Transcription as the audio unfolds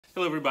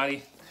Hello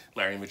everybody,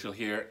 Larry Mitchell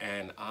here,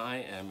 and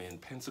I am in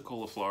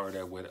Pensacola,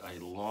 Florida with a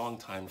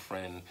longtime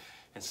friend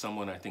and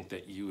someone I think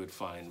that you would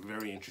find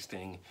very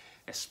interesting,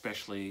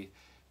 especially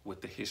with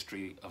the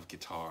history of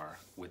guitar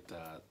with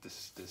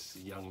this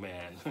young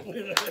man.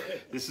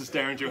 This is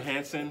Darren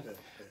Johansen.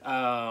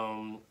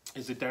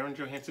 Is it Darren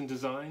Johansen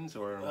Designs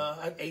or?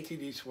 I'm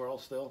ATD Swirl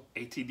still.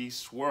 ATD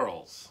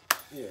Swirls.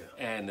 Yeah.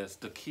 And that's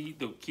the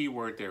key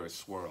word there is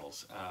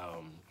swirls.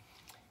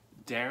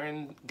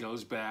 Darren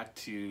goes back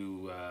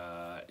to,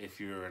 if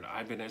you're an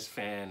Ibanez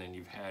fan and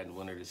you've had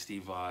one of the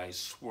Steve Vai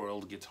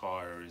swirled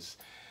guitars,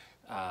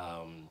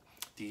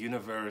 the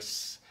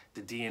Universe,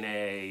 the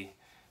DNA,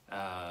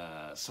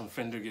 some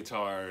Fender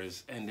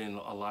guitars, and then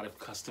a lot of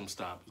custom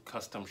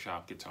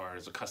shop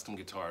guitars or custom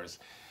guitars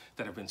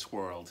that have been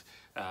swirled.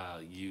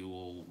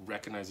 You'll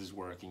recognize his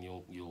work, and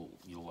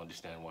you'll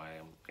understand why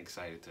I'm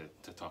excited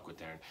to talk with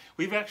Darren.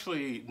 We've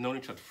actually known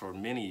each other for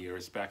many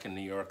years back in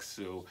New York,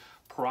 so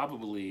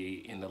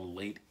probably in the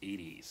late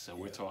 '80s. So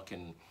we're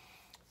talking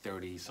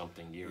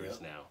 30-something years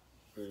now.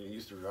 We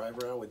used to drive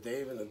around with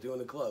Dave and doing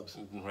the clubs.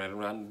 Right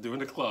around doing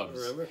the clubs.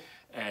 Remember?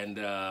 And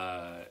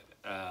I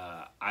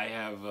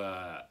have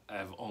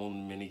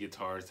owned many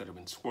guitars that have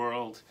been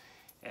swirled,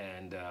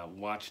 and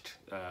watched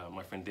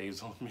my friend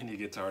Dave's own many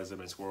guitars that have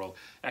been swirled.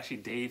 Actually,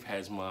 Dave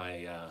has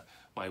my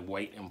my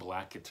white and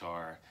black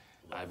guitar,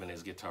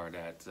 Ibanez guitar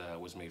that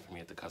was made for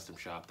me at the custom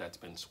shop. That's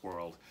been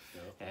swirled,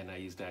 and I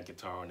used that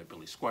guitar on the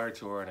Billy Squier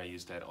tour, and I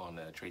used that on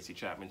the Tracy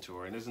Chapman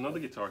tour. And there's another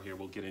guitar here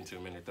we'll get into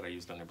in a minute that I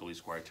used on the Billy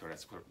Squier tour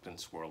that's been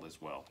swirled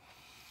as well.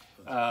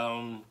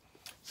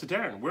 So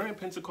Darren, we're in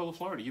Pensacola,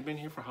 Florida. You've been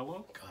here for how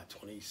long? God,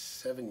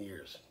 27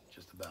 years,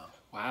 just about.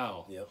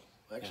 Wow. Yep.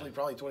 Actually,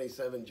 probably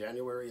 27,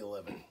 January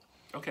 11.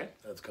 Okay.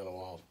 That's kind of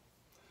wild.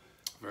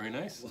 Very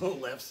nice.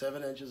 Left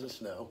 7 inches of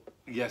snow.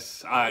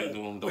 Yes,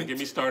 don't get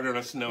me started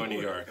on snow in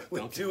New York.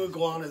 With 2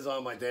 iguanas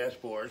on my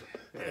dashboard,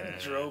 and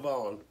drove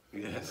on.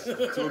 Yes,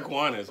 2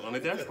 iguanas on the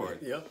dashboard.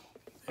 Yep.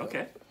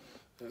 Okay.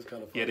 It was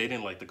kind of fun. Yeah, they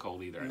didn't like the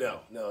cold either. No,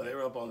 they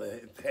were up on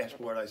the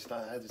dashboard. I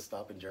had to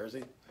stop in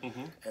Jersey,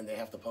 and they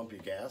have to pump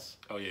your gas.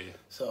 Oh, yeah.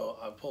 So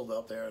I pulled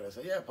up there, and I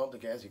said, yeah, pump the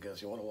gas. He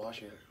goes, you want to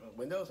wash your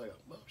windows? I go,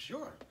 well,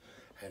 sure.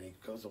 And he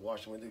goes to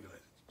wash the window,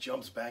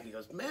 jumps back, he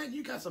goes, man,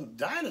 you got some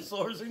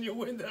dinosaurs in your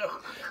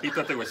window. He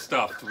thought they were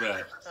stuffed,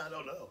 but... I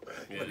don't know.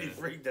 But he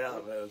freaked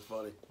out, man. It was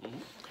funny.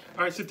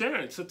 All right, so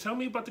Darren, so tell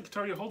me about the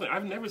guitar you're holding.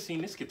 I've never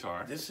seen this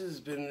guitar. This has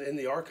been in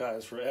the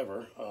archives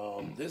forever.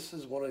 This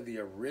is one of the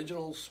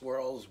original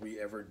swirls we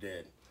ever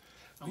did.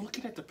 I'm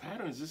looking at the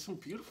patterns. There's some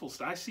beautiful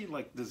stuff. I see,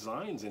 like,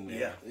 designs in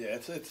there. Yeah,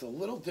 it's a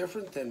little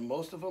different than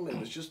most of them. It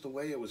was just the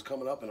way it was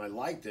coming up, and I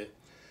liked it.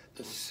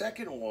 The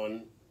second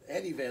one,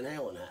 Eddie Van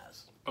Halen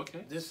has.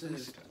 Okay. This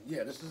is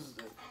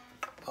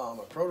a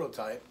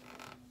prototype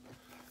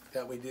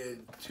that we did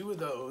 2 of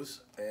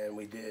those, and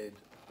we did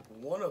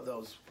one of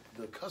those.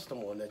 The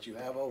custom one that you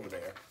have over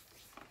there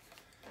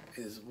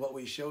is what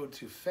we showed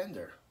to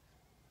Fender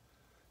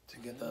to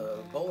get the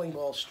bowling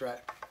ball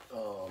Strat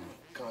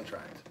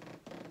contract.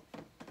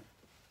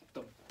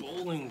 The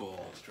bowling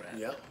ball Strat.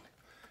 Yep.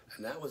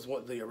 And that was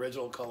what the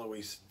original color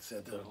we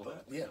sent to.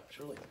 Yeah,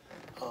 surely.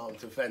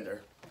 To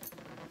Fender,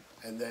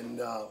 and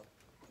then.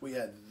 We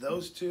had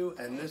those 2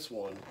 and this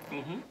one,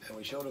 and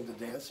we showed them to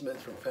Dan Smith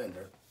from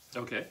Fender.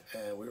 Okay.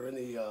 And we were in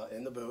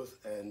the booth,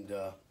 and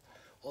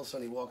all of a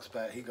sudden he walks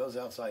back. He goes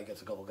outside,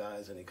 gets a couple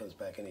guys, and he comes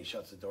back in. He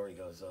shuts the door. He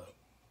goes,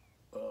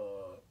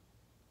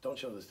 "Don't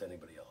show this to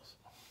anybody else."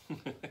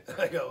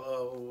 I go,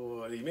 "Oh,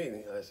 what do you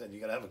mean?" And I said, "You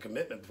got to have a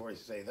commitment before you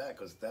say that,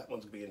 because that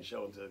one's being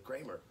shown to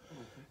Kramer."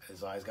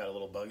 His eyes got a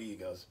little buggy. He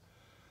goes,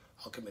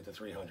 "I'll commit to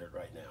 300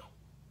 right now."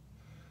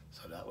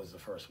 So that was the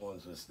first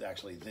ones. Was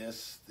actually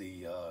this,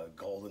 the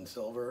gold and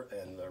silver,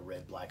 and the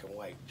red, black, and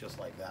white, just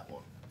like that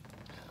one.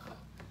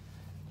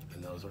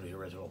 And those are the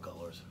original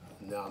colors.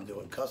 Now I'm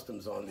doing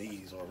customs on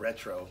these, or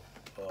retro.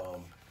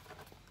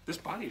 This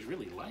body is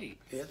really light.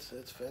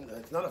 It's Fender.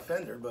 It's not a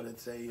Fender, but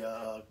it's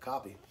a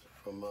copy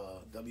from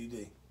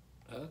WD.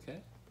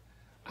 Okay.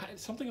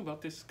 Something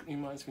about this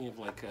reminds me of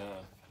like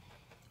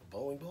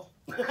Bowling ball?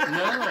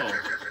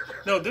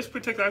 No. This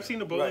particular, I've seen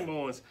the bowling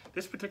ball ones.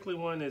 This particular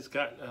one has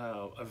got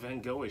a Van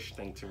Gogh-ish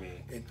thing to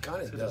me. It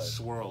kind of does. There's a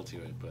swirl to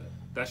it, but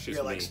that's just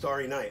me. Like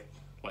Starry Night.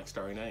 Like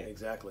Starry Night.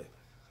 Exactly.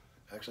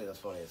 Actually, that's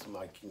funny. It's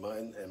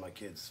mine and my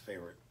kid's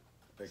favorite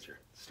picture.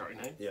 Starry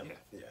Night? Yeah.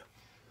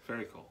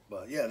 Very cool.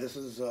 But yeah, this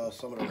is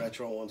some of the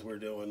retro ones we're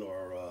doing,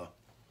 or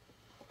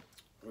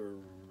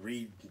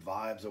Reed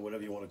vibes, or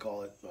whatever you want to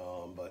call it.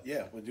 But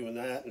yeah, we're doing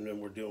that, and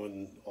then we're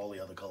doing all the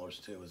other colors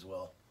too as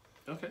well.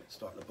 Okay.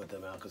 Starting to put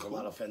them out, because a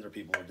lot of Fender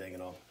people are digging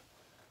them.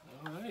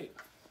 All right.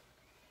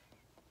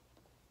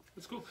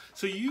 That's cool.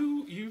 So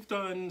you've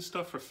done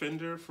stuff for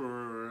Fender,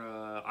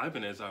 for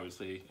Ibanez,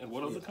 obviously, and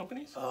what other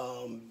companies?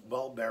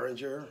 Well,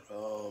 Behringer.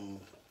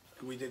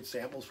 We did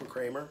samples for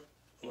Kramer.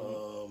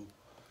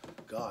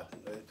 God,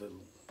 it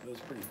was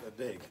pretty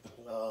big.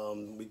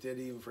 We did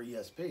even for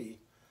ESP.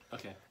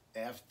 Okay.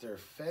 After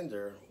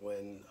Fender,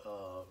 when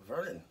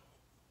Vernon.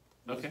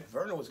 Okay.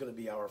 Vernon was going to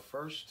be our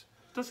first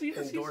Does he?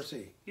 in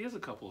Dorsey. He has a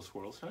couple of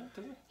swirls, huh?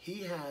 Doesn't he?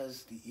 He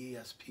has the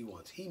ESP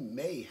ones. He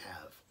may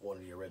have one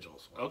of the original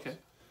swirls. Okay.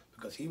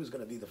 Because he was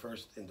going to be the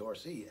first in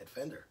Dorsey at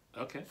Fender.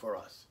 Okay. For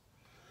us.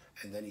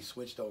 And then he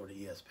switched over to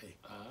ESP.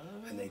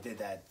 And they did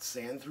that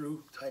sand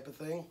through type of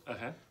thing.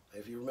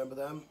 If you remember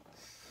them.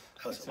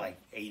 That was like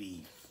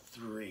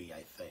 83,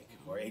 I think,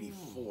 or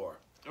 84.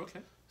 Okay.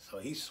 So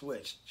he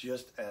switched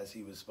just as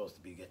he was supposed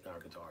to be getting our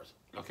guitars.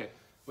 Okay.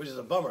 Which is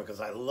a bummer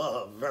because I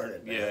love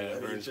Vernon, man. Yeah, He's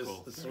Vernon's just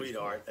cool. a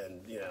sweetheart,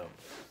 and you know,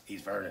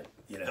 he's Vernon,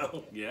 you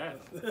know. Yeah.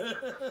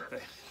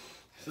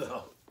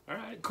 So. All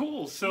right,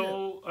 cool.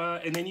 So,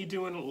 and then you're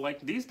doing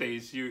like these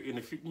days. You're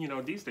in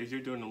these days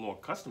you're doing a more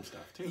custom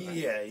stuff too.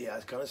 Right? Yeah.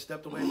 I kind of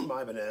stepped away from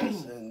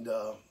Ibanez, and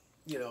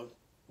you know,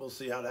 we'll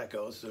see how that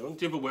goes soon.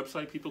 Do you have a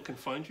website people can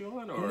find you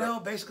on? Or? No,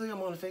 basically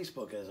I'm on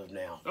Facebook as of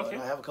now. Okay.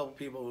 But I have a couple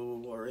people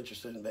who are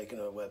interested in making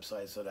a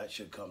website, so that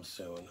should come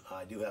soon.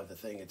 I do have the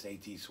thing. It's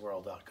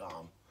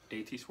atswirl.com.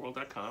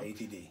 atswirl.com.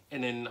 ATD.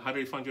 And then how do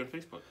they find you on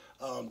Facebook?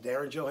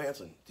 Darren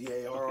Johansen.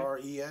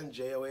 Darren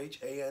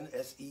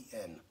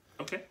Johansen.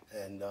 Okay.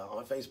 And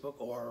on Facebook,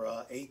 or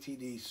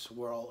ATD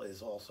Swirl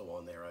is also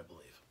on there, I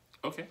believe.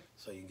 Okay.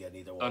 So you can get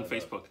either one. On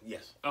Facebook?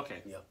 Yes.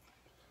 Okay. Yep.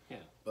 Yeah.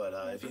 But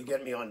if you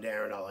get me on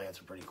Darren, I'll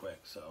answer pretty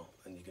quick. So,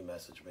 and you can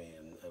message me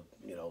and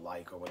you know,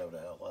 like or whatever the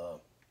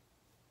hell,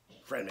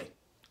 friend me.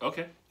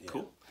 Okay. Yeah.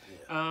 Cool.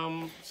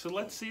 Yeah. So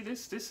let's see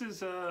this. This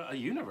is a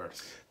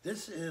Universe.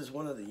 This is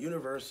one of the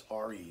Universe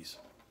REs,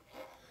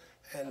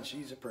 and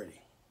she's a pretty.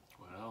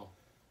 Wow.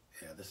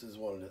 Yeah, this is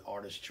one of the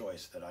artist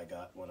choice that I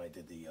got when I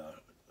did the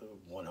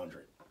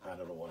 100 out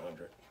of the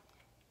 100.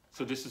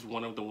 So this is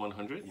one of the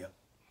 100? Yep.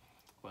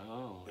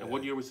 Wow. Yeah. And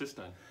what year was this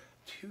done?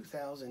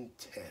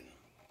 2010.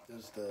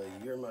 This is the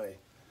year my.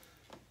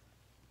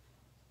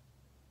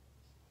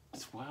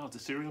 Wow, the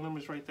serial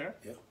number's right there?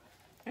 Yep.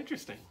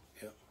 Interesting.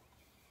 Yep.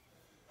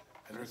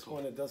 And Very this cool.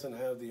 one, it doesn't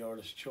have the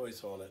artist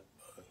choice on it.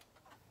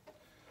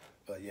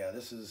 But yeah,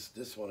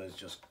 this one is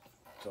just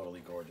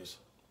totally gorgeous.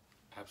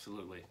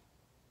 Absolutely.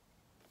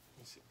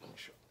 Let's see. Let me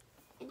show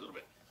a little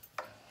bit.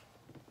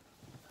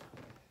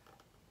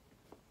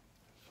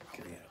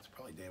 Yeah, it's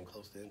probably damn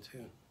close to in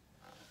tune.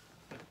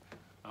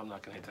 I'm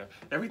not gonna hit that.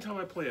 Every time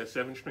I play a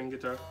 7-string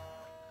guitar,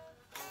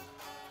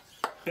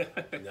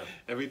 No.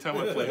 every time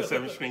I play a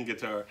 7-string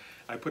guitar,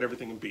 I put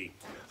everything in B.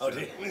 Oh, do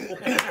you?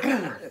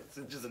 It's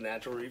just a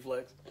natural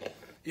reflex.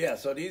 Yeah,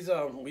 so these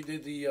we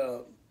did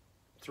the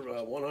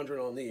 100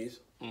 on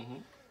these,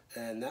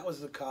 and that was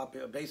the copy,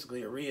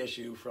 basically a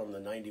reissue from the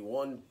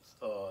 91,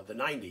 the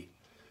 90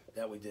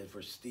 that we did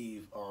for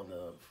Steve on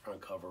the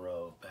front cover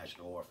of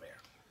Passion and Warfare.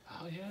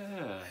 Oh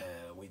yeah.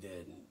 And we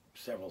did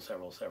several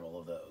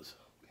of those.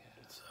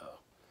 Yeah. So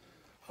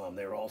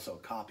they were also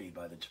copied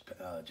by the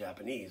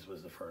Japanese,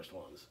 was the first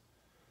ones.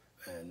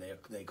 And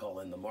they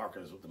call in the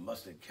markers with the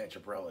mustard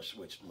ketchup relish,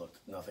 which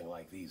looked nothing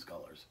like these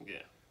colors.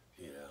 Yeah.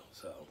 You know,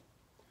 so.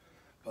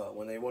 But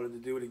when they wanted to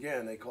do it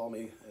again, they called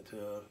me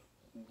to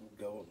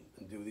go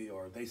and do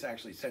or they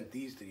actually sent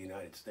these to the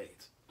United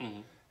States.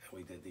 And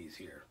we did these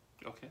here.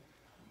 Okay.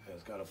 It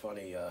was kind of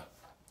funny.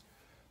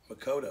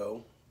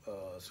 Makoto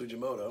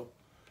Sugimoto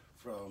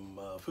from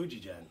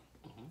Fujigen.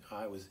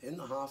 I was in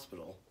the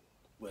hospital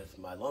with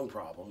my lung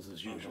problems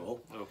as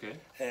usual. Okay.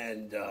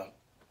 And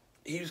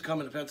he was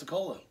coming to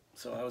Pensacola.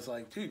 So I was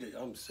like, dude,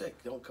 I'm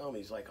sick. Don't come.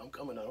 He's like, I'm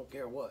coming. I don't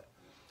care what.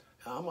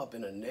 I'm up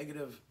in a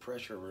negative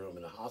pressure room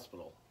in a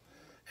hospital.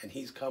 And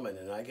he's coming.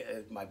 And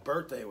my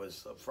birthday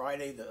was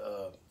Friday,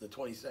 the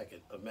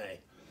 22nd of May.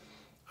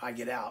 I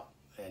get out,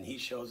 and he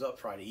shows up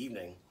Friday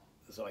evening.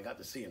 So I got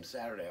to see him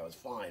Saturday. I was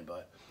fine,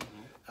 but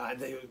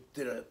they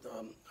did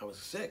I was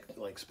sick,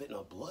 like spitting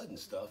up blood and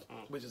stuff,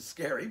 which is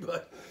scary.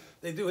 But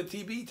they do a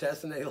TB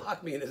test and they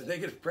lock me in this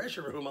negative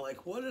pressure room. I'm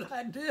like, what did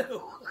I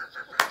do?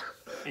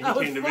 And he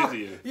came to visit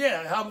you.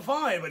 Yeah, I'm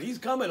fine, but he's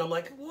coming. I'm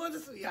like, what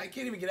is? I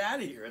can't even get out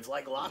of here. It's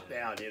like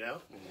lockdown, you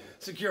know.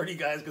 Security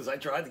guys, because I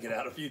tried to get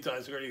out a few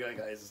times. Security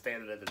guys are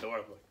standing at the door.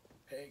 I'm like,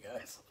 hey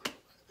guys.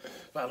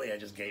 Finally, I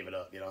just gave it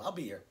up. You know, I'll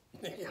be here.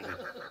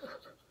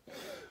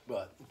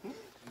 But.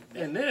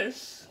 And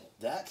this.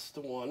 That's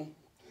the one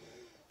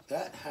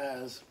that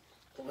has.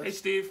 Hey,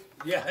 Steve.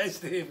 Yeah, hey,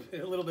 Steve.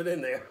 A little bit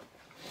in there.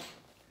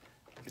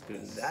 Look at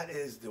this. That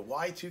is the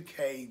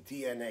Y2K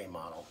DNA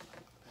model.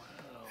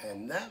 Wow.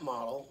 And that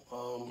model,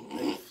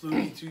 they flew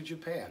me to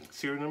Japan.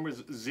 Serial number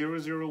is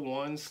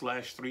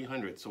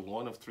 001/300. So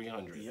 1 of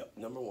 300. Yep,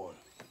 number one.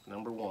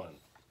 Number 1.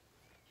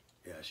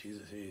 Yeah,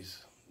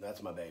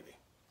 that's my baby.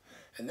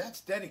 And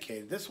that's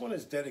dedicated. This one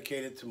is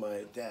dedicated to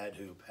my dad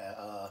who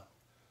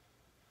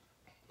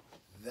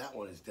that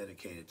one is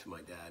dedicated to my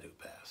dad who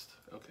passed.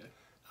 Okay.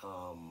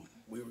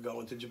 We were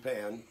going to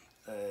Japan,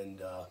 and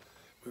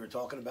we were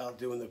talking about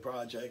doing the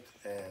project,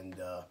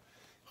 and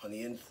on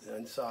the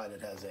inside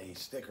it has a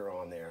sticker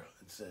on there.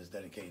 It says,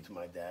 dedicated to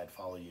my dad,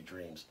 follow your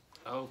dreams.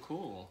 Oh,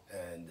 cool.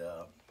 And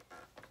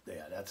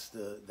yeah, that's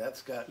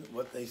got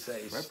what they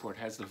say. Redport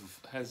has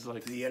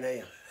like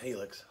DNA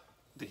helix.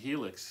 The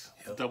helix,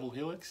 Yep. double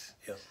helix,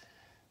 Yep.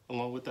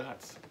 along with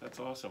that. That's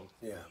awesome.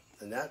 Yeah,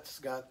 And that's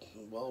got,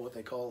 well, what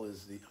they call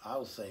is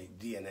I'll say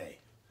DNA.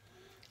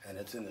 And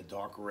it's in the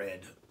dark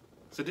red.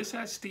 So this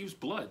has Steve's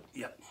blood.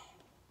 Yep.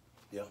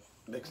 Yep.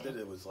 Mixed it.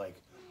 It was like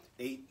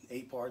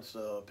eight parts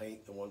paint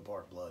and 1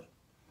 part blood.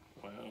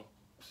 Wow.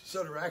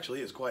 So there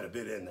actually is quite a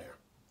bit in there.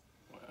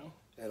 Wow.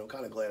 And I'm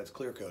kind of glad it's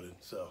clear coated.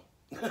 So.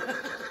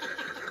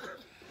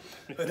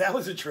 But that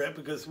was a trip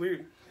because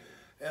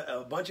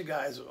a bunch of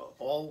guys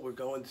all were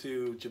going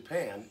to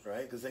Japan,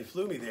 right? Because they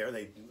flew me there.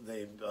 They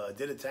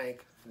did a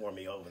tank for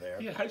me over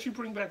there. Yeah, how'd you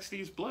bring back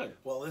Steve's blood?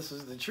 Well, this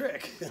is the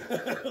trick.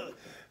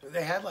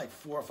 They had like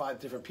 4 or 5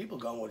 different people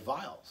going with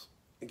vials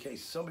in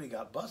case somebody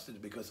got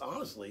busted, because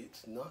honestly,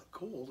 it's not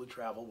cool to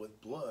travel with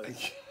blood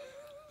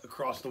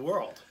across the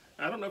world.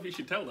 I don't know if you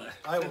should tell that.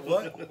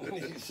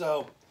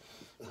 So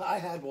I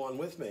had one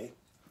with me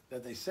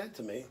that they sent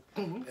to me,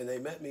 and they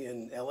met me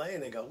in LA,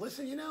 and they go,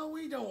 listen, you know,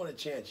 we don't want to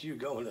chance you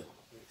going to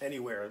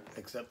anywhere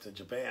except to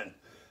Japan.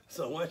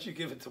 So why don't you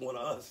give it to one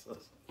of us? So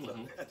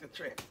I had to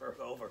transfer it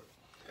over.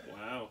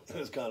 Wow. It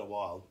was kind of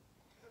wild.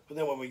 But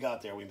then when we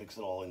got there, we mixed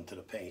it all into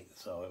the paint,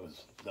 so it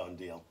was a done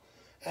deal.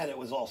 And it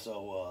was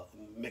also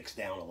mixed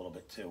down a little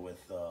bit too with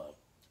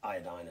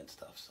iodine and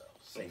stuff, so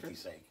safety's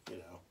sake, you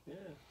know. Yeah.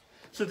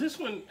 So this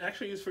one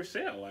actually is for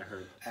sale, I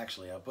heard.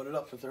 Actually, I put it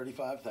up for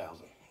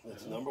 $35,000.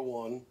 It's number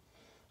one.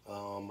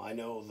 I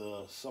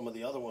know some of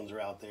the other ones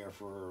are out there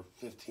for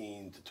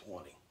 15 to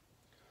 20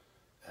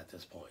 at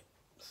this point.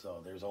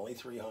 So there's only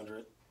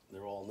 300.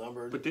 They're all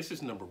numbered. But this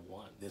is number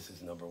one. This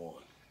is number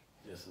one.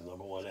 This is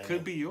number one.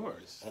 Could be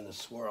yours. And the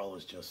swirl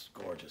is just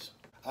gorgeous.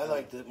 I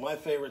like my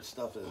favorite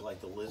stuff is like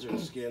the lizard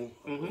skin,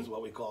 is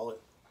what we call it.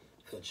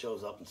 And it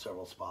shows up in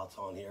several spots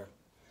on here.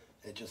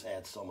 It just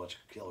adds so much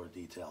killer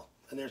detail.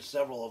 And there's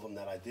several of them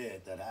that I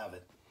did that have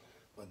it.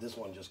 But this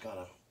one just kind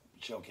of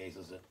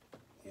showcases it,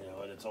 you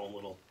know, in its own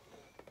little,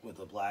 with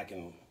the black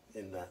and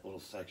in that little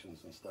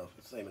sections and stuff.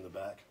 It's same in the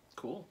back.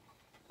 Cool.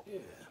 Yeah.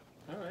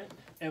 All right.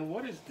 And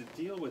what is the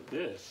deal with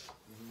this?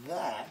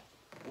 That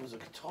was a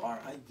guitar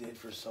I did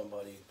for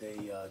somebody.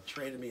 They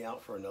traded me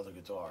out for another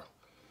guitar.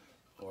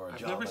 Or a I've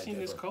job never I seen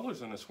did this for.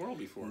 colors on a swirl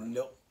before.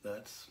 Nope.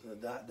 That's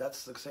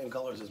the same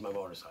colors as my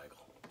motorcycle.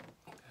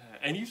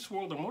 And you've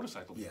swirled a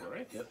motorcycle before,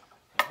 right? Yep.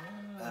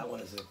 That one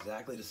is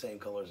exactly the same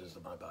colors as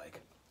my bike.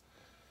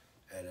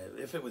 And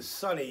if it was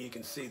sunny, you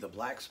can see the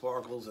black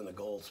sparkles and the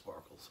gold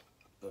sparkles.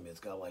 I mean, it's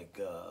got like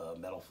a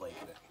metal flake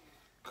in it.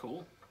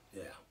 Cool.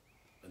 Yeah.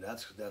 And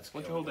that's.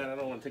 Why don't you hold that? I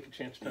don't want to take a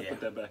chance to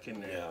put that back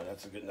in there. Yeah,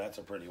 that's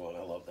a pretty one.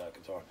 I love that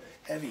guitar.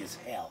 Heavy as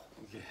hell.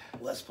 Yeah.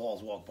 Les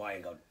Pauls walk by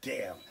and go,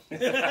 damn.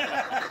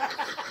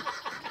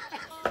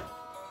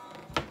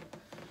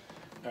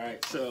 All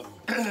right. So,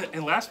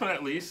 and last but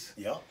not least,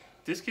 Yep.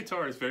 this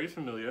guitar is very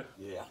familiar.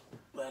 Yeah.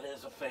 That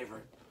is a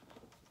favorite.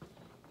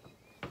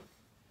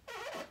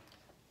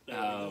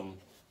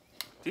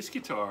 This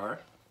guitar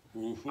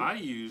I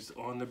used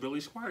on the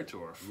Billy Squier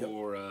tour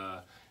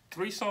for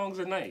 3 songs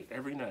a night,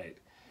 every night.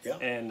 Yeah.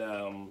 And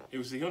it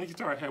was the only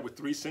guitar I had with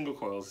 3 single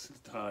coils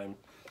at the time.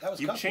 That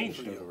was You custom changed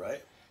for you,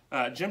 it.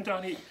 right? Jim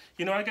Donahue,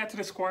 you know, I got to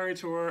the Squier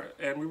tour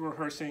and we were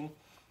rehearsing,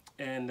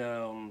 and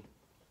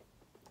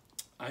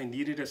I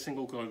needed a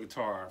single coil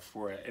guitar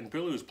for it. And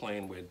Billy was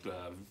playing with,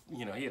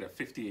 you know, he had a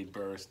 58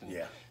 burst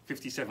and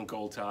 57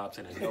 gold tops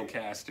and a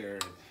no-caster.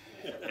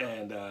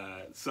 And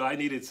so I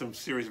needed some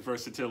serious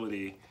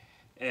versatility.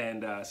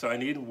 And so I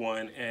needed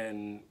one,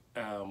 and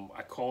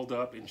I called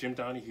up, and Jim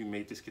Donahue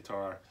made this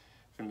guitar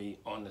for me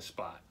on the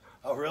spot.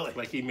 Oh, really?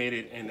 Like he made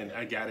it, and then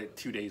I got it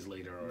 2 days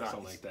later or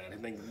something like that. I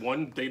think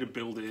 1 day to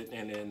build it,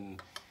 and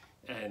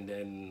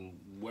then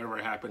whatever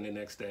happened the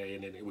next day,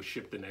 and then it was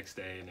shipped the next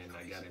day, and then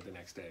I got it the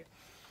next day.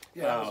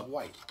 Yeah, it was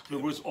white.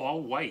 It was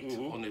all white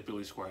on the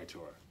Billy Squier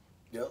tour.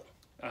 Yep.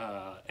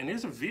 And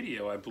there's a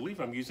video, I believe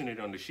I'm using it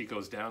on the She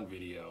Goes Down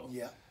video.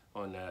 Yeah.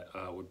 On that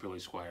with Billy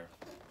Squier.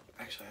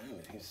 Actually, I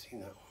haven't even seen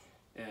that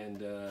one. And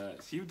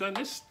so you've done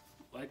this,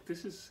 like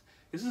this is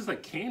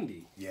like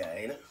candy. Yeah,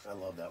 ain't it? I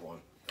love that one.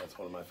 That's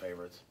one of my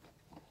favorites.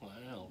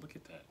 Wow, look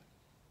at that.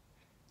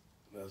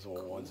 Those are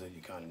the ones that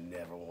you kind of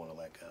never want to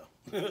let go.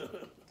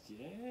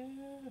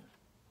 Yeah.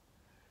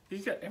 You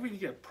got everything.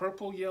 You got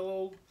purple,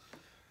 yellow,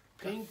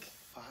 pink.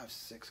 Got 5,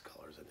 6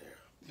 colors in there.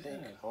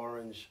 Pink, Yeah.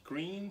 orange,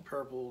 Green.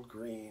 purple,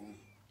 green,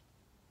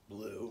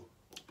 blue.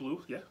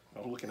 Blue, yeah.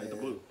 I'm looking at the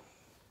blue.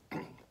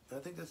 I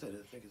think that's it.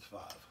 I think it's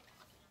 5.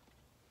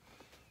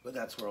 But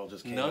that's where I'll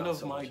just came None out of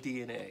so my much.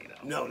 DNA,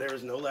 though. No, there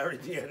is no Larry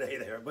DNA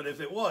there. But if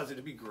it was,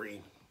 it'd be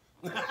green.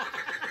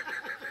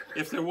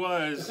 If there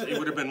was, it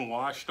would have been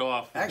washed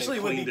off. Actually,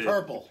 it would be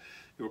purple.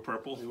 You were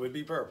purple? It would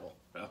be purple.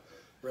 Oh.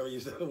 Remember you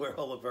used to wear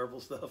all the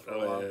purple stuff for a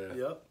Oh, while?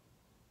 yeah. Yep.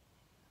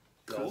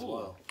 That's Cool.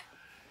 wild.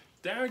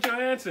 Darren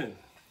Johansen.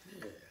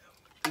 Yeah.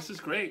 This is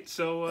great.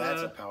 So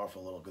That's a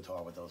powerful little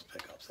guitar with those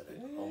pickups in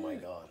it. Oh my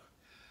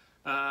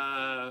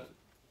God.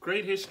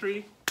 Great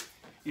history.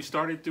 You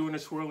started doing a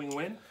swirling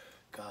when?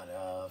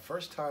 God,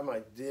 first time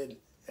I did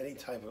any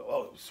type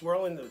of,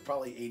 swirling,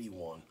 probably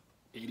 81.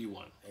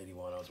 81.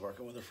 81. I was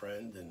working with a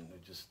friend, and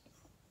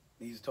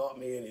he's taught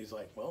me, and he's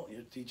like, well,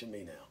 you're teaching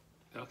me now.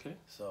 Okay.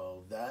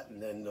 So that,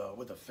 and then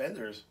with the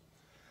Fenders,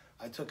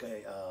 I took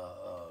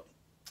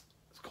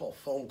it's called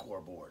foam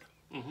core board,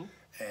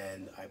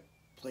 and I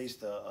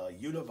placed a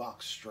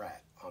Univox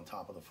Strat on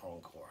top of the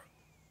foam core.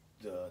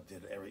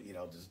 Did every,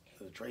 just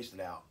traced it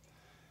out,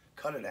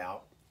 cut it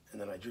out,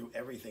 and then I drew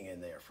everything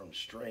in there from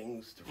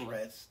strings to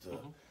frets to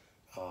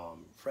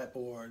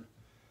fretboard,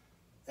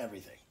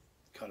 everything.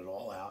 Cut it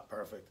all out,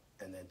 perfect,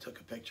 and then took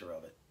a picture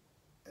of it,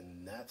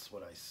 and that's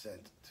what I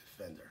sent to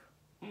Fender,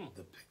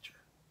 the picture.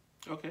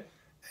 Okay.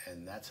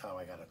 And that's how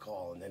I got a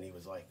call. And then he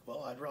was like,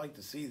 "Well, I'd like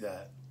to see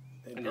that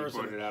in you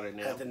person brought it out at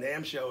NAMM. at the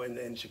NAMM show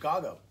in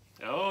Chicago."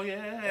 Oh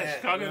yeah,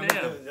 Chicago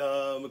remember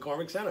NAMM.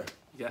 McCormick Center.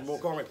 Yes.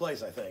 McCormick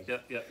Place, I think.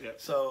 Yep.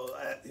 So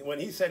when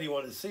he said he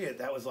wanted to see it,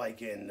 that was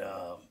like in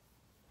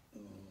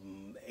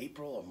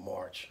April or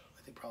March.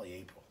 I think probably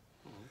April.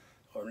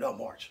 Or no,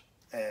 March.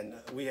 And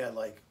we had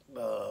like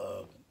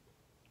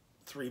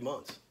 3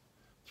 months,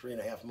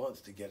 3.5 months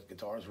to get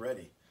guitars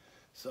ready.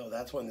 So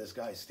that's when this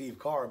guy, Steve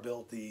Carr,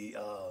 built the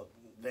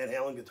Van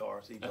Halen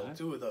guitars. He built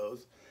 2 of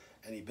those,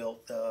 and he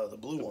built the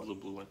blue one. The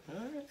blue one.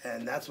 All right.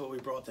 And that's what we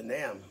brought to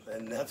NAMM.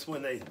 And that's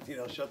when they,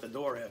 shut the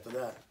door after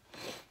that.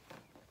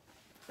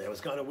 It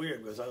was kind of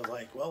weird because I was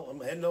like, well, I'm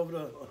heading over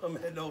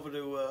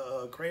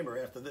to Kramer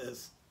after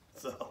this.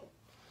 So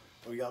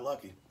we got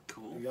lucky.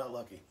 Cool. We got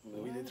lucky.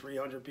 We did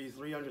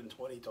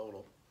 320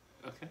 total.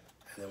 Okay.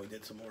 And then we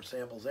did some more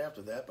samples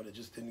after that, but it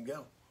just didn't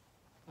go.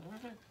 All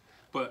right.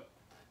 But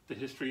the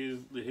history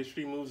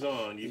moves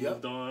on. You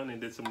moved on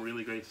and did some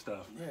really great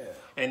stuff. Yeah.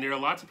 And there are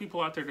lots of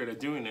people out there that are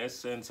doing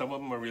this, and some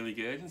of them are really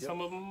good, and some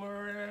of them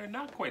are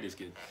not quite as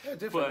good. Yeah,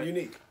 different, but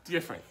unique.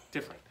 Different.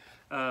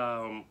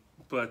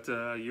 But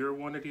you're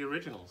one of the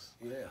originals.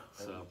 Yeah.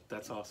 So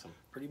that's awesome.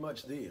 Pretty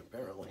much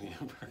apparently.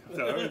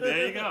 So,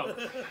 there you go.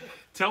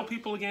 Tell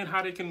people again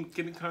how they can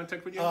get in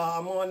contact with you.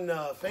 I'm on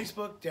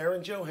Facebook,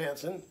 Darren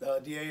Johansen,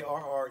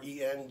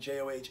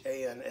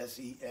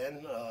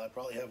 DarrenJohansen. I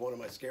probably have one of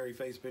my scary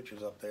face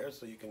pictures up there,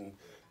 so you can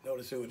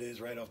notice who it is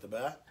right off the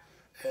bat.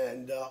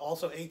 And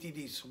also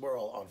ATD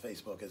Swirl on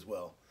Facebook as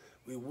well.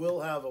 We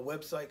will have a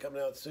website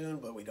coming out soon,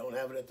 but we don't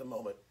have it at the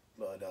moment.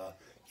 But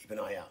keep an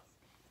eye out.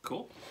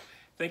 Cool.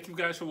 Thank you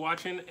guys for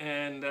watching,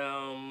 and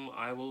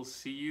I will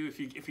see you.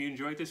 If you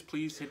enjoyed this,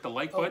 please hit the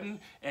like button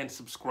and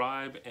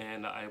subscribe,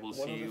 and I will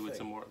see you with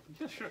some more.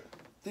 Yeah, sure.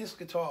 This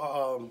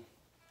guitar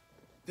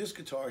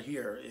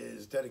here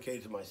is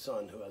dedicated to my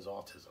son who has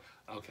autism.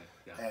 Okay.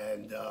 Yeah.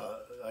 And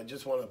I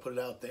just want to put it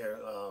out there.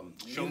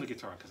 Show him the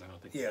guitar because I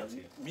don't think. Yeah,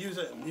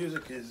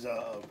 music is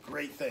a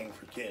great thing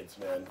for kids,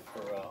 man.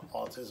 For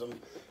autism,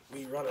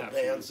 we run a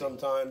band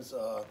sometimes.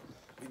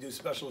 We do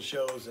special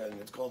shows, and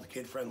it's called the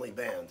Kid Friendly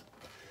Band.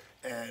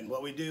 And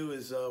what we do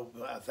is,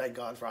 thank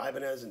God for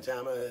Ibanez, and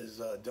Tama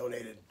has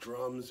donated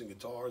drums and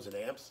guitars and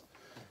amps.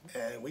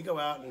 And we go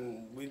out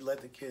and we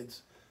let the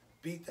kids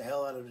beat the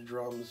hell out of the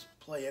drums,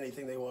 play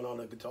anything they want on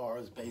the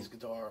guitars, bass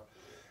guitar,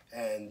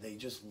 and they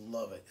just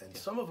love it. And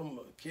some of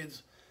them,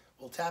 kids,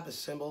 will tap a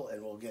cymbal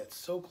and will get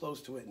so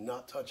close to it and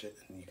not touch it,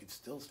 and you can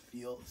still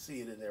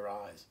see it in their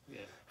eyes,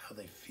 how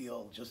they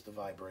feel just the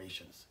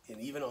vibrations, and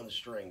even on the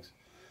strings.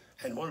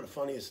 And one of the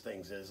funniest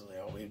things is,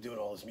 we've been doing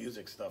all this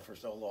music stuff for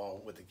so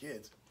long with the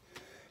kids,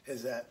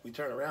 is that we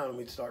turn around and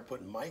we'd start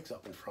putting mics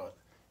up in front,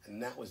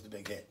 and that was the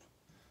big hit.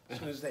 As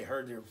soon as they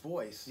heard their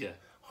voice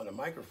on a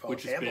microphone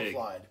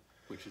amplified,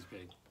 which is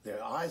big,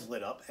 their eyes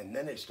lit up, and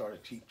then they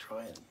started keep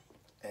trying,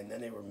 and then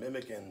they were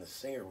mimicking the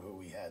singer who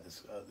we had,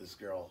 this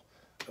girl,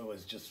 who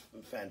was just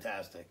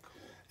fantastic,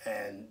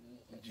 and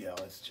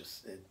it's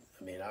just I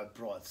mean, I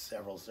brought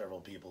several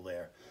people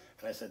there,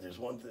 and I said, there's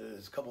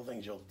a couple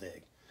things you'll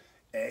dig.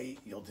 A,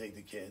 you'll dig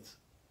the kids.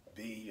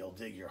 B, you'll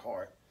dig your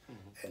heart.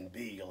 And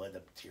B, you'll end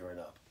up tearing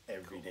up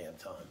every damn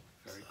time.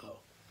 Very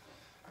cool.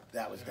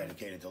 That was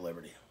dedicated to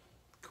Liberty.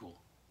 Cool.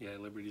 Yeah,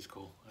 Liberty's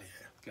cool. I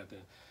got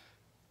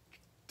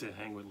to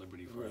hang with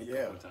Liberty for a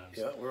couple of times.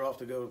 Yeah, we're off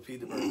to go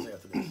feed the birds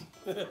after this.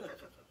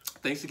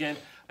 Thanks again,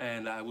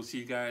 and I will see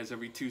you guys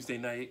every Tuesday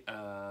night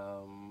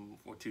or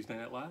Tuesday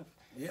Night Live.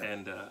 Yeah.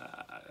 And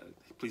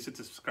please hit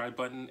the subscribe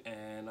button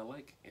and a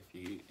like if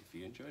you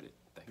enjoyed it.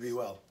 Thanks. Be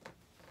well.